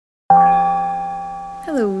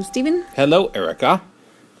Hello, Stephen. Hello, Erica.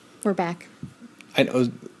 We're back. I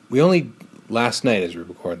know we only last night as we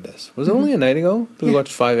recorded this. Was it only a night ago that we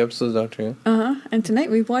watched 5 episodes of Doctor Who? And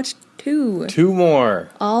tonight we've watched 2. 2 more.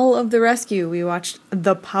 All of the Rescue. We watched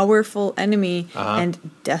The Powerful Enemy Uh-huh.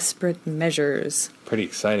 and Desperate Measures. Pretty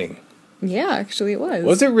exciting. Yeah, actually it was.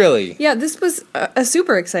 Was it really? Yeah, this was a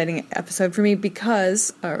super exciting episode for me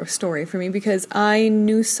or story for me, because I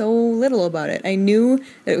knew so little about it. I knew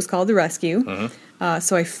that it was called The Rescue,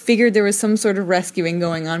 so I figured there was some sort of rescuing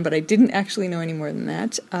going on, but I didn't actually know any more than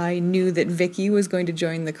that. I knew that Vicky was going to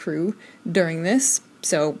join the crew during this,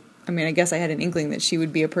 so, I mean, I guess I had an inkling that she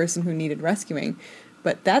would be a person who needed rescuing,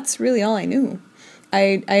 but that's really all I knew.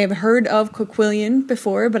 I have heard of Quillian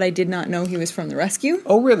before, but I did not know he was from The Rescue.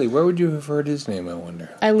 Oh, really? Where would you have heard his name, I wonder?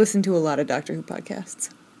 I listen to a lot of Doctor Who podcasts.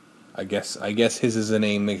 I guess his is a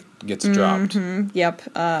name that gets dropped. Yep.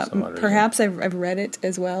 Some Perhaps I've read it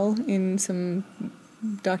as well in some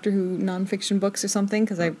Doctor Who nonfiction books or something,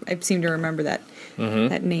 because I seem to remember that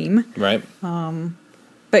name. Right.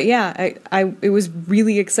 But yeah, it was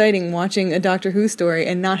really exciting watching a Doctor Who story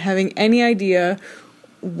and not having any idea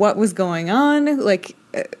what was going on. Like,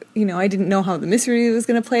 I didn't know how the mystery was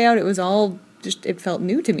going to play out. It was all just, it felt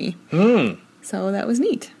new to me. So that was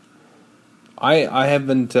neat. I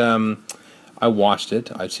haven't, I watched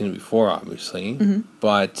it. I've seen it before, obviously.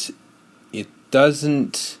 But it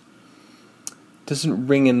doesn't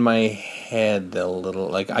ring in my head a little.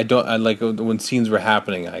 Like, I like when scenes were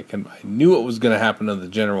happening, I knew what was going to happen in the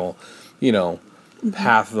general,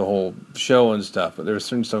 path of the whole show and stuff. But there was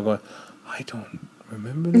certain stuff going, I don't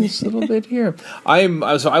remember this little bit here. I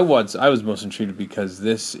was most intrigued because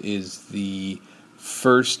this is the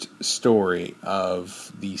first story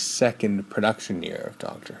of the second production year of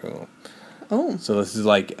Doctor Who. Oh. So this is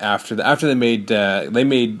like after they made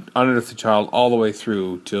Unearth the Child all the way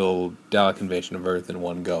through till Dalek Invasion of Earth in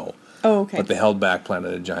one go. Oh, okay. But they held back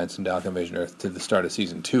Planet of the Giants and Dalek Invasion of Earth to the start of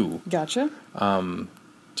season 2. Gotcha.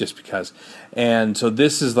 Just because. And so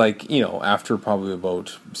this is like, after probably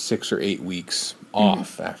about 6 or 8 weeks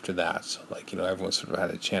off after that. So like, everyone sort of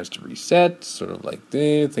had a chance to reset, sort of like,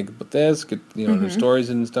 think about this, get, their stories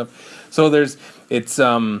and stuff. So I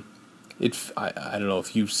don't know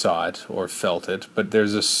if you saw it or felt it, but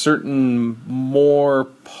there's a certain more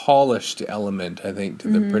polished element, I think, to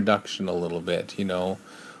the production a little bit,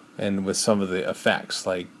 and with some of the effects,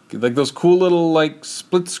 like those cool little like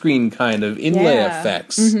split screen kind of inlay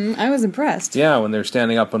effects. I was impressed. Yeah, when they're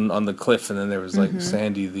standing up on the cliff, and then there was like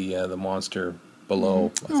Sandy, the monster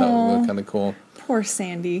below. I thought it was kind of cool. Poor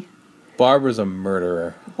Sandy. Barbara's a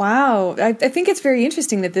murderer. Wow, I think it's very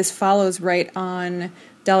interesting that this follows right on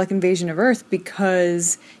Dalek Invasion of Earth,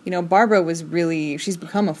 because Barbara was she's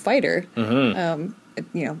become a fighter.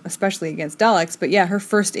 Especially against Daleks. But yeah, her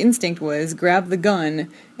first instinct was grab the gun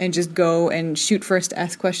and just go and shoot first,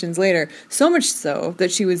 ask questions later. So much so that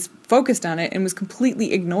she was focused on it and was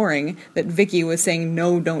completely ignoring that Vicky was saying,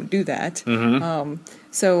 no, don't do that.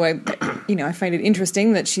 So I find it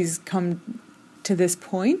interesting that she's come to this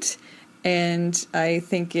point, and I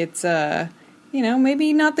think it's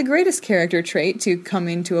maybe not the greatest character trait to come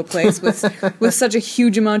into a place with such a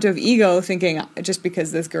huge amount of ego, thinking just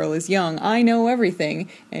because this girl is young, I know everything,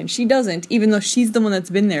 and she doesn't, even though she's the one that's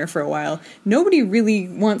been there for a while. Nobody really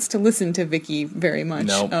wants to listen to Vicky very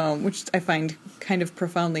much, which I find kind of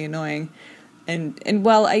profoundly annoying. And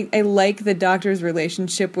while I like the Doctor's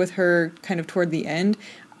relationship with her kind of toward the end,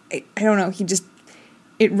 I don't know,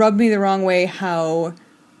 it rubbed me the wrong way how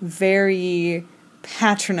very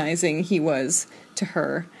patronizing he was to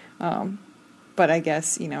her, but I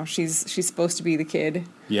guess she's supposed to be the kid.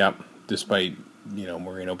 Yep. Despite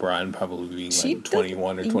Maureen O'Brien probably being like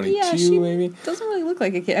 21 or 22, maybe doesn't really look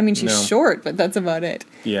like a kid. I mean, she's short, but that's about it.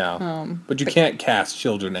 Yeah. But you can't cast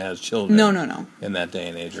children as children. No. In that day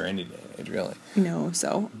and age, or any day and age, really. No.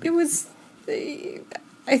 So it was.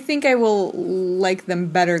 I think I will like them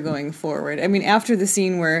better going forward. I mean, after the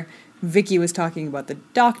scene where Vicky was talking about the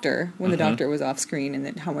Doctor when the Doctor was off screen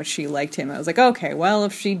and how much she liked him, I was like, okay, well,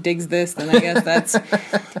 if she digs this, then I guess that's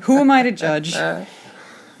who am I to judge? Yeah.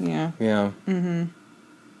 Yeah.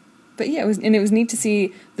 But yeah, it was neat to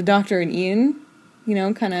see the Doctor and Ian,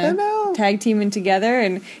 kind of tag teaming together,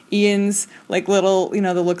 and Ian's like little,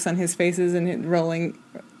 the looks on his faces and rolling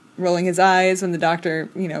his eyes when the Doctor,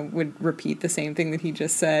 would repeat the same thing that he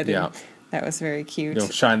just said. Yeah. And that was very cute.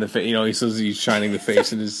 Shine the face. He says he's shining the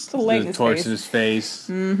face in his the torch in his face.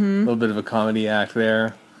 A little bit of a comedy act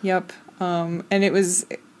there. Yep. And it was.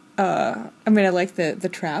 I like the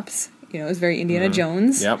traps. It was very Indiana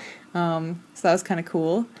Jones. Yep. So that was kind of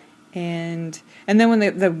cool. And then when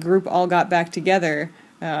the group all got back together,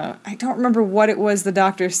 I don't remember what it was the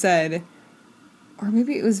doctor said. Or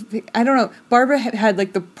maybe it was, I don't know. Barbara had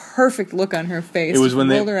like the perfect look on her face. It was when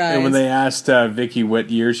rolled her eyes. they asked Vicky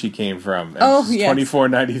what year she came from. And Oh, it's yes.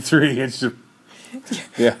 2493. It's just,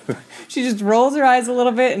 yeah. She just rolls her eyes a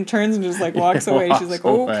little bit and turns and just like walks away. She's like,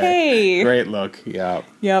 away. okay. Great look. Yeah.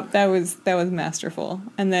 Yep, that was masterful.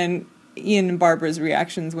 And then Ian and Barbara's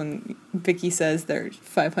reactions when Vicky says they're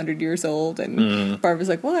 500 years old, and Barbara's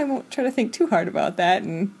like, well, I won't try to think too hard about that,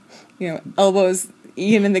 and elbows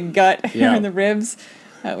Ian in the gut or in the ribs.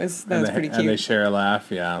 That was pretty cute. And they share a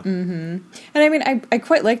laugh, yeah. Mm-hmm. And I mean, I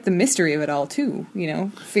quite liked the mystery of it all too.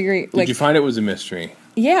 Figuring Did you find it was a mystery?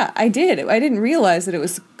 Yeah, I did. I didn't realize that it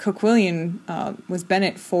was Coquillian was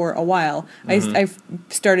Bennett for a while. I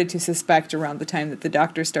started to suspect around the time that the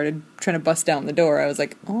doctor started trying to bust down the door. I was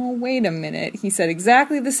like, oh, wait a minute. He said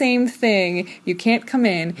exactly the same thing. You can't come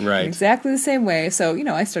in. Right. Exactly the same way. So,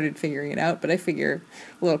 I started figuring it out, but I figure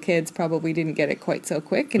little kids probably didn't get it quite so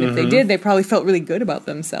quick. And if they did, they probably felt really good about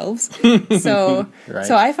themselves. So right.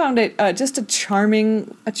 So I found it just a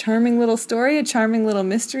charming little story, a charming little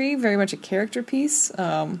mystery, very much a character piece.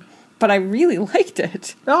 But I really liked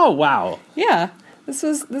it. Oh, wow. Yeah, this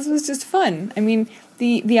was just fun. I mean,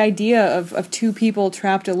 the idea of two people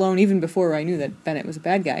trapped alone, even before I knew that Bennett was a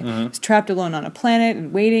bad guy, was trapped alone on a planet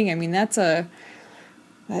and waiting. I mean, that's the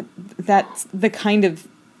kind of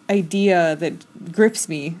idea that grips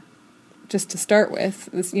me. Just to start with,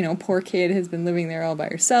 this poor kid has been living there all by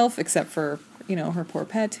herself, except for her poor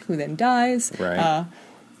pet, who then dies. Right.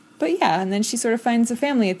 But yeah, and then she sort of finds a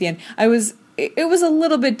family at the end. It was a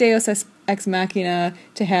little bit Deus Ex Machina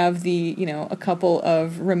to have the, a couple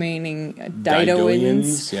of remaining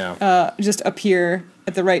Didoians just appear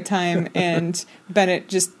at the right time, and Bennett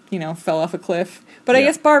just, fell off a cliff. But I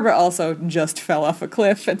guess Barbara also just fell off a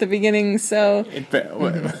cliff at the beginning, so...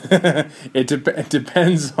 It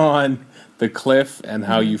depends on the cliff and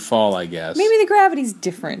how you fall, I guess. Maybe the gravity's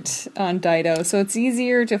different on Dido, so it's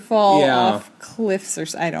easier to fall off cliffs, or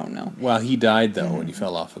I don't know. Well, he died, though, when he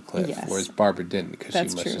fell off a cliff, whereas Barbara didn't, because she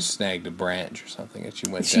must true. have snagged a branch or something as she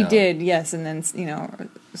went She down. did, yes, and then,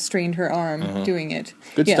 strained her arm doing it.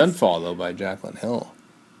 Good stunt fall, though, by Jaclyn Hill.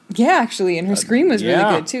 Yeah, actually, and her scream was really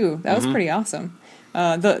good, too. That was pretty awesome.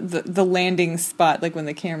 The landing spot, like when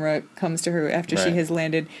the camera comes to her after she has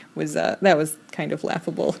landed, was that was kind of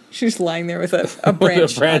laughable. She was lying there with a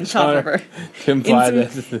branch, on top of her, in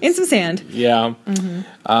some sand. Yeah,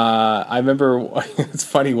 I remember. It's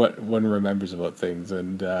funny what one remembers about things,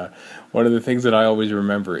 and one of the things that I always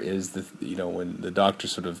remember is when the doctor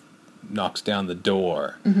sort of knocks down the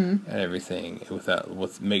door and everything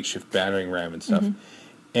with makeshift battering ram and stuff,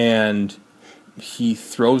 and he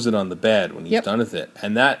throws it on the bed when he's done with it,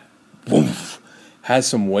 and that has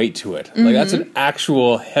some weight to it. Like that's an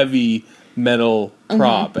actual heavy metal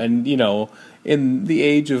prop, and in the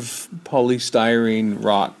age of polystyrene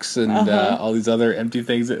rocks and all these other empty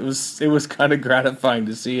things, it was kind of gratifying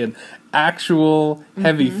to see an actual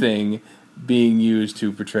heavy thing being used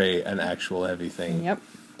to portray an actual heavy thing. Yep.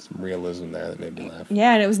 Some realism there that made me laugh.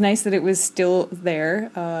 Yeah, and it was nice that it was still there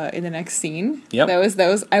in the next scene. Yep. I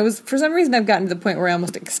was for some reason I've gotten to the point where I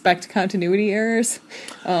almost expect continuity errors.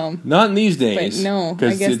 Not in these days. But no,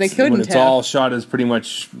 I guess they couldn't when it's all shot as pretty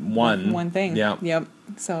much one thing. Yeah. Yep.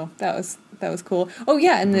 So that was cool. Oh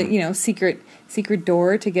yeah, and the secret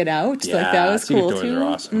door to get out. Yeah, like that was cool doors too. Are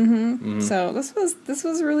awesome. So this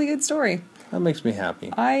was a really good story. That makes me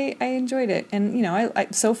happy. I enjoyed it, and I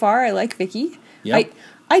so far I like Vicky. Yep.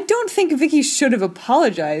 I don't think Vicky should have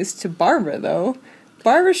apologized to Barbara, though.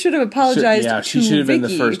 Barbara should have apologized to Vicky. She should have been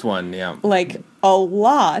the first one, like, a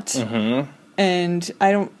lot. And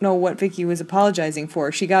I don't know what Vicky was apologizing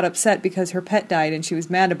for. She got upset because her pet died, and she was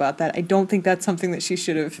mad about that. I don't think that's something that she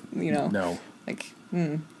should have, No. Like,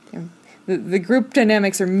 The group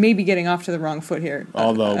dynamics are maybe getting off to the wrong foot here.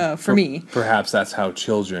 Although, for me. Perhaps that's how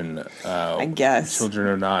children... I guess. Children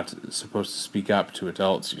are not supposed to speak up to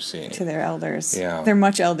adults, you see. To their elders. Yeah. They're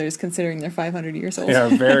much elders, considering they're 500 years old. They are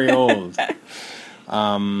very old.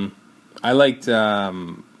 I liked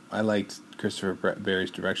Christopher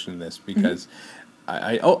Barry's direction in this, because...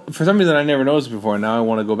 for some reason I never noticed before, and now I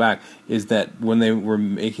want to go back, is that when they were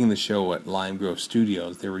making the show at Lime Grove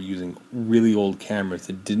Studios, they were using really old cameras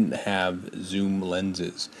that didn't have zoom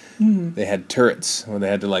lenses. They had turrets where they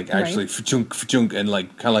had to actually fa-chunk, and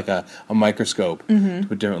kind of like a microscope to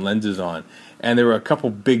put different lenses on. And there were a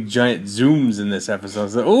couple big giant zooms in this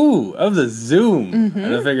episode. So, ooh, of the zoom.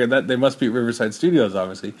 And I figured that they must be at Riverside Studios,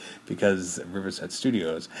 obviously, because Riverside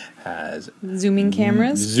Studios has... Zooming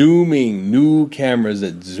cameras? New cameras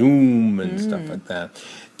that zoom and stuff like that.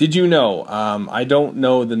 Did you know, I don't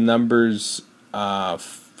know the numbers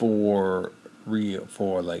for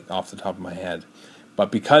like off the top of my head. But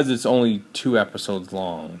because it's only 2 episodes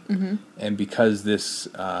long, and because this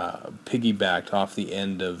piggybacked off the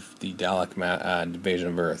end of the Dalek Invasion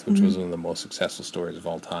of Earth, which was one of the most successful stories of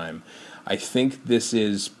all time, I think this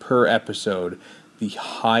is, per episode, the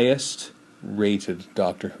highest rated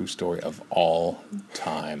Doctor Who story of all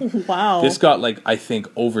time. Wow. This got, like, I think,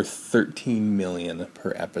 over 13 million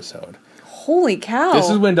per episode. Holy cow. This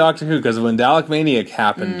is when Doctor Who, because when Dalek Maniac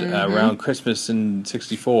happened around Christmas in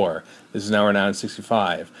 64, this is now we're now in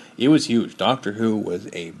 65, it was huge. Doctor Who was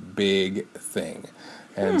a big thing.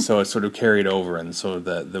 And so it sort of carried over, and so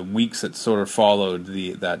the weeks that sort of followed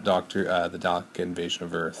the Dalek Invasion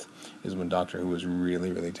of Earth is when Doctor Who was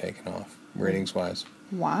really, really taking off, ratings-wise.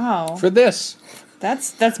 Wow. For this.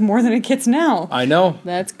 That's more than it gets now. I know.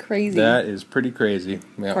 That's crazy. That is pretty crazy.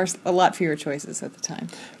 Yep. Of course, a lot fewer choices at the time.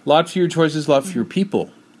 A lot fewer choices, a lot fewer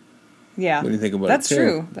people. Yeah. When you think about That's it, too.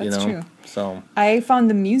 true. That's true. So I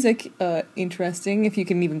found the music interesting, if you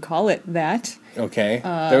can even call it that. okay,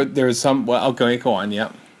 there was some. Well, okay, go on.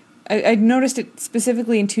 Yeah. I noticed it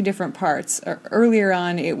specifically in 2 different parts. Earlier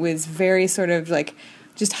on, it was very sort of like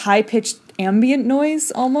just high-pitched ambient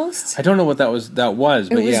noise, almost. I don't know what that was.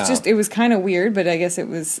 But It was kind of weird, but I guess it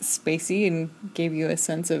was spacey and gave you a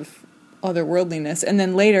sense of otherworldliness. And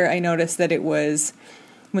then later, I noticed that it was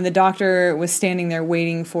when the Doctor was standing there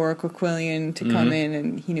waiting for Quillian to come in,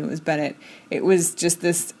 and he knew it was Bennett. It was just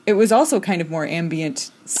this. It was also kind of more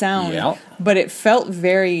ambient sound, but it felt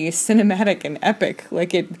very cinematic and epic.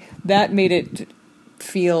 Like that made it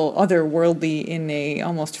feel otherworldly in a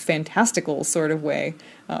almost fantastical sort of way.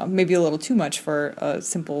 Maybe a little too much for a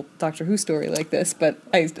simple Doctor Who story like this, but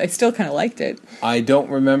I still kind of liked it. I don't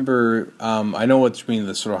remember. I know what you mean,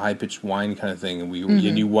 the sort of high pitched whine kind of thing, and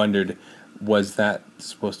and you wondered, was that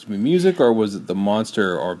supposed to be music or was it the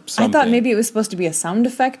monster or something? I thought maybe it was supposed to be a sound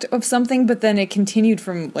effect of something, but then it continued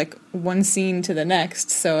from like one scene to the next.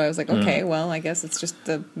 So I was like, okay, well, I guess it's just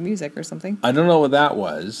the music or something. I don't know what that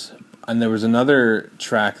was. And there was another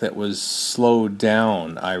track that was slowed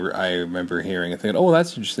down. I remember hearing and thinking, oh,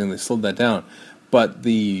 that's interesting. They slowed that down. But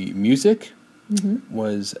the music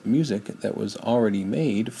was music that was already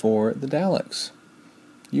made for the Daleks.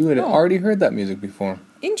 You had already heard that music before.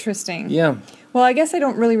 Interesting. Yeah. Well, I guess I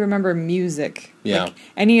don't really remember music. Yeah. Like,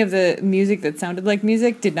 any of the music that sounded like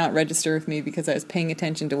music did not register with me because I was paying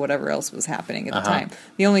attention to whatever else was happening at the time.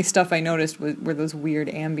 The only stuff I noticed were those weird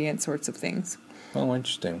ambient sorts of things. Oh,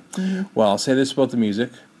 interesting. Well, I'll say this about the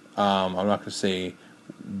music. I'm not going to say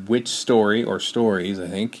which story or stories, I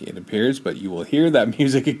think it appears, but you will hear that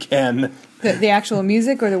music again. The actual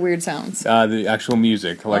music or the weird sounds? The actual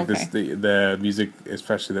music. Like okay. the music,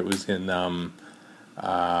 especially that was in...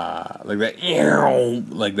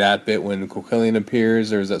 like that bit when Quillian appears,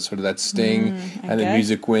 there's that sort of that sting, and the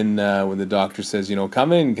music when the Doctor says,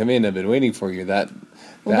 come in, I've been waiting for you. That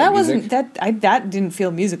wasn't that didn't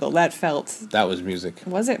feel musical. That was music.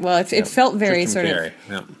 Was it? Well, it felt very sort of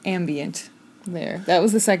ambient. There, that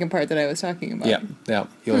was the second part that I was talking about. Yeah,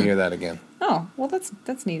 you'll hear that again. Oh, well,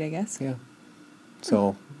 that's neat, I guess. Yeah.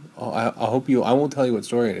 So. I hope you. I won't tell you what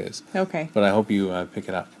story it is. Okay. But I hope you pick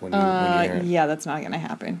it up when you hear it. Yeah, that's not going to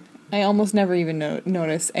happen. I almost never even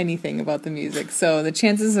notice anything about the music, so the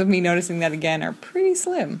chances of me noticing that again are pretty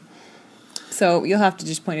slim. So you'll have to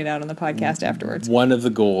just point it out on the podcast afterwards. One of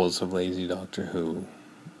the goals of Lazy Doctor Who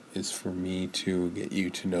is for me to get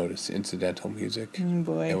you to notice incidental music. Oh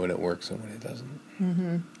boy. And when it works and when it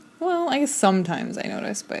doesn't. Well, I guess sometimes I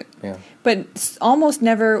notice, but yeah. But almost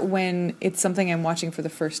never when it's something I'm watching for the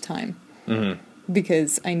first time.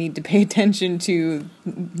 Because I need to pay attention to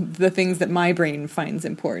the things that my brain finds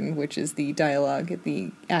important, which is the dialogue,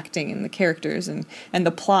 the acting, and the characters, and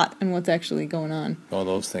the plot, and what's actually going on. All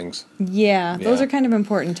those things. Yeah, those are kind of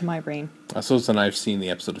important to my brain. I suppose then I've seen the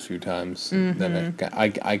episode a few times, then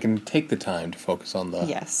I can take the time to focus on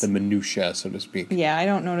the minutiae, so to speak. Yeah, I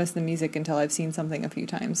don't notice the music until I've seen something a few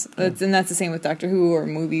times. And that's the same with Doctor Who or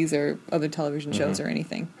movies or other television shows or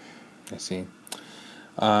anything. I see.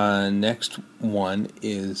 Next one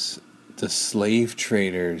is the slave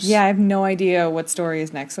traders. Yeah, I have no idea what story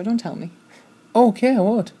is next, so don't tell me. Okay, I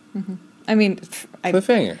won't. I mean,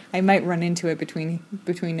 cliffhanger. I might run into it between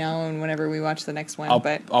now and whenever we watch the next one.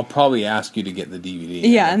 But I'll probably ask you to get the DVD.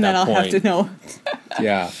 Yeah, and then I'll have to know.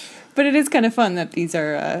 Yeah. But it is kind of fun that these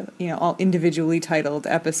are, all individually titled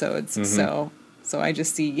episodes. So I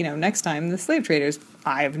just see, next time the slave traders.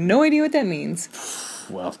 I have no idea what that means.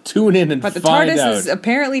 Well, tune in and find out. But the TARDIS is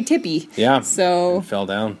apparently tippy. Yeah. So it fell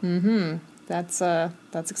down. That's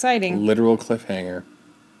exciting. Literal cliffhanger.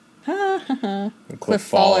 Cliff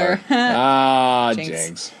faller.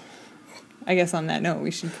 Jinx. I guess on that note,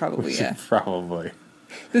 we should probably. Probably.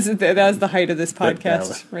 That was the height of this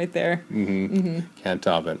podcast right there. Can't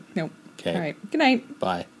top it. Nope. Okay. All right. Good night.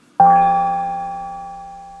 Bye.